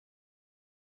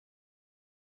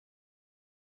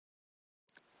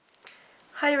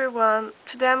Hi everyone,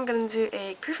 today I'm gonna do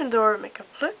a Gryffindor makeup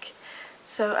look.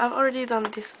 So I've already done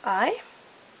this eye.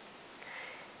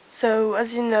 So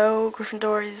as you know,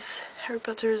 Gryffindor is Harry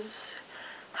Potter's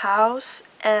house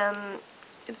and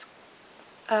it's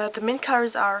the main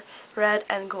colors are red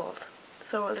and gold.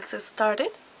 So let's get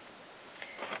started.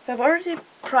 So I've already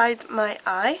primed my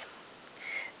eye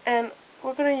and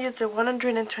we're gonna use the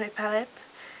 120 palette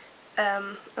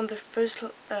on the first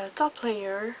top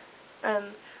layer,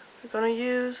 and we're gonna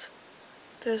use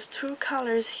there's two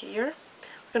colors here.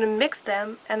 We're going to mix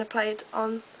them and apply it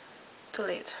on the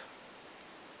lid.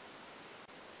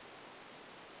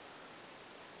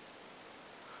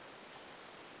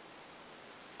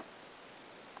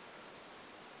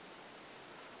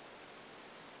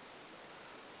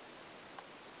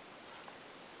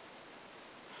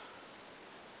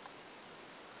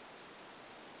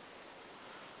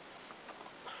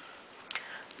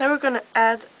 Now we're going to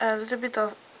add a little bit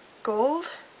of gold,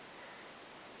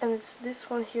 and it's this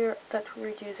one here that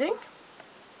we're using.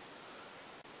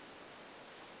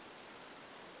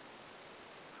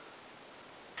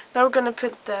 Now we're going to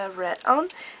put the red on,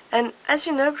 and as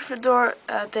you know, Gryffindor,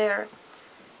 their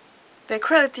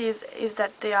quality is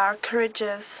that they are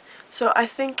courageous, so I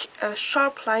think a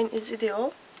sharp line is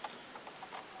ideal.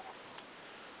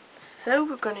 So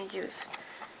we're going to use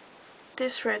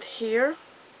this red here,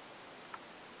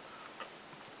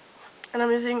 and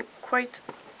I'm using quite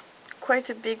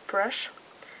a big brush,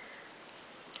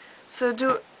 so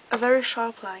do a very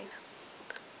sharp line.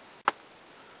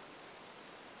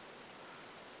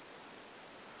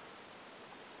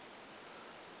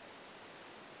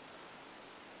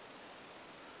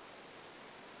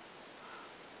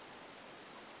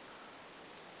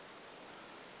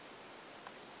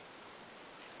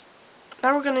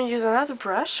 Now we're going to use another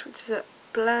brush, which is a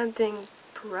blending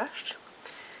brush,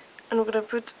 and we're going to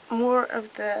put more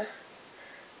of the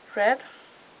red.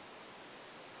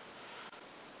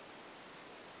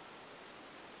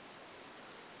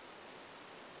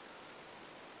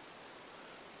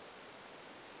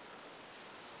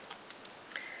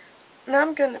 Now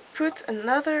I'm going to put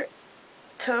another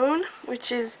tone,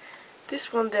 which is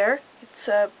this one there. It's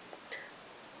a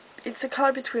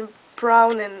color between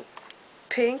brown and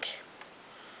pink.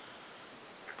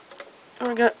 And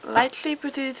we're going to lightly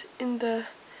put it in the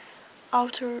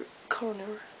outer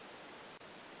corner.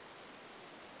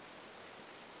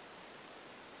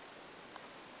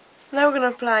 Now we're going to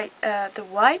apply the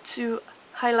white to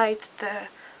highlight the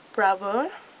brow bone.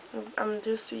 I'm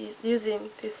just using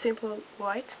this simple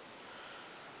white.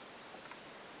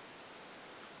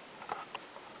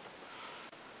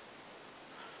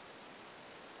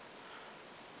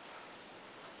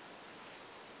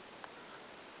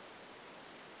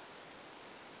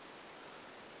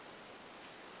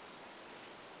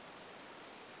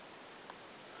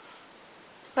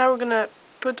 Now we're gonna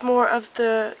put more of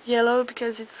the yellow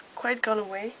because it's quite gone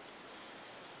away.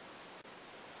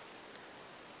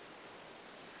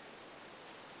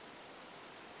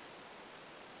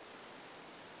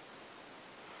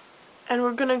 And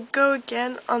we're gonna go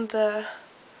again on the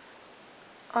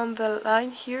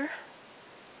line here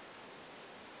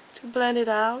to blend it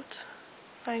out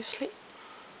nicely.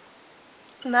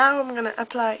 Now I'm gonna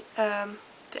apply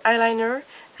the eyeliner,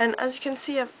 and as you can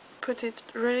see I've put it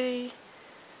really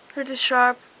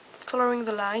sharp following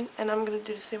the line, and I'm gonna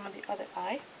do the same on the other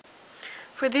eye.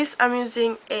 For this I'm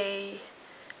using a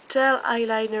gel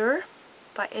eyeliner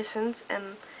by Essence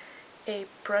and a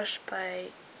brush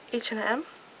by H&M.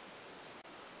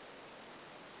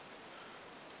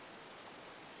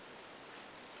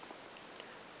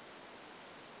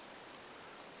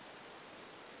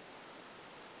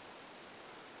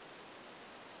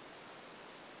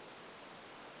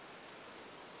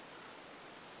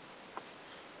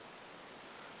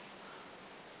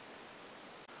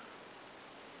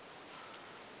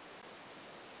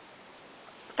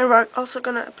 And we're also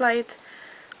going to apply it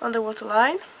on the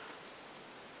waterline,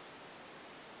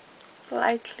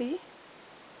 lightly.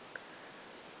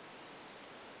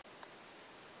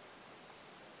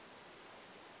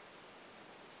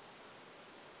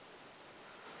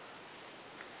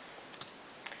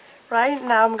 Right,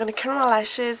 now I'm going to curl my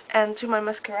lashes and do my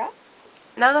mascara.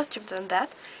 Now that you've done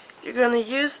that, you're going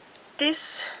to use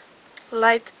this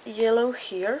light yellow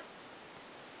here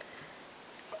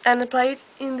and apply it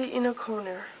in the inner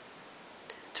corner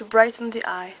to brighten the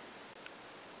eye.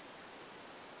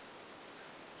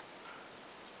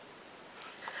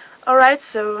 Alright,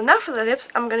 so now for the lips,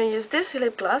 I'm going to use this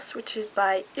lip gloss, which is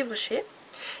by Rocher.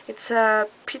 It's a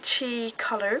peachy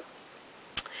color,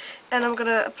 and I'm going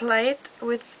to apply it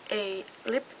with a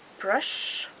lip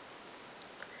brush.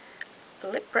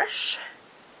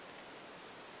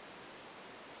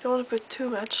 Don't want to put too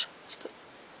much. Just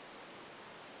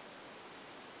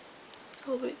a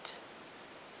little bit.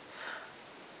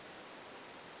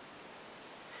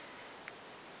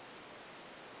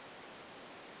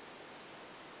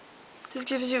 This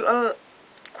gives you a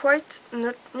quite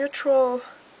neutral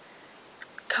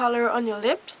color on your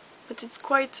lips, but it's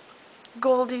quite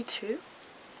goldy too.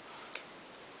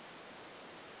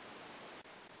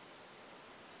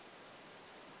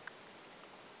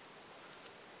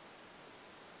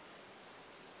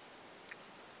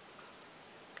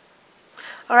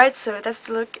 Alright, so that's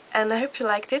the look, and I hope you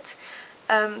liked it.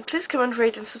 Please comment,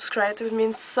 rate and subscribe, it would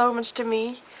mean so much to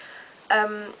me.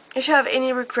 If you have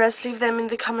any requests, leave them in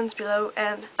the comments below,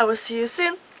 and I will see you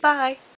soon. Bye!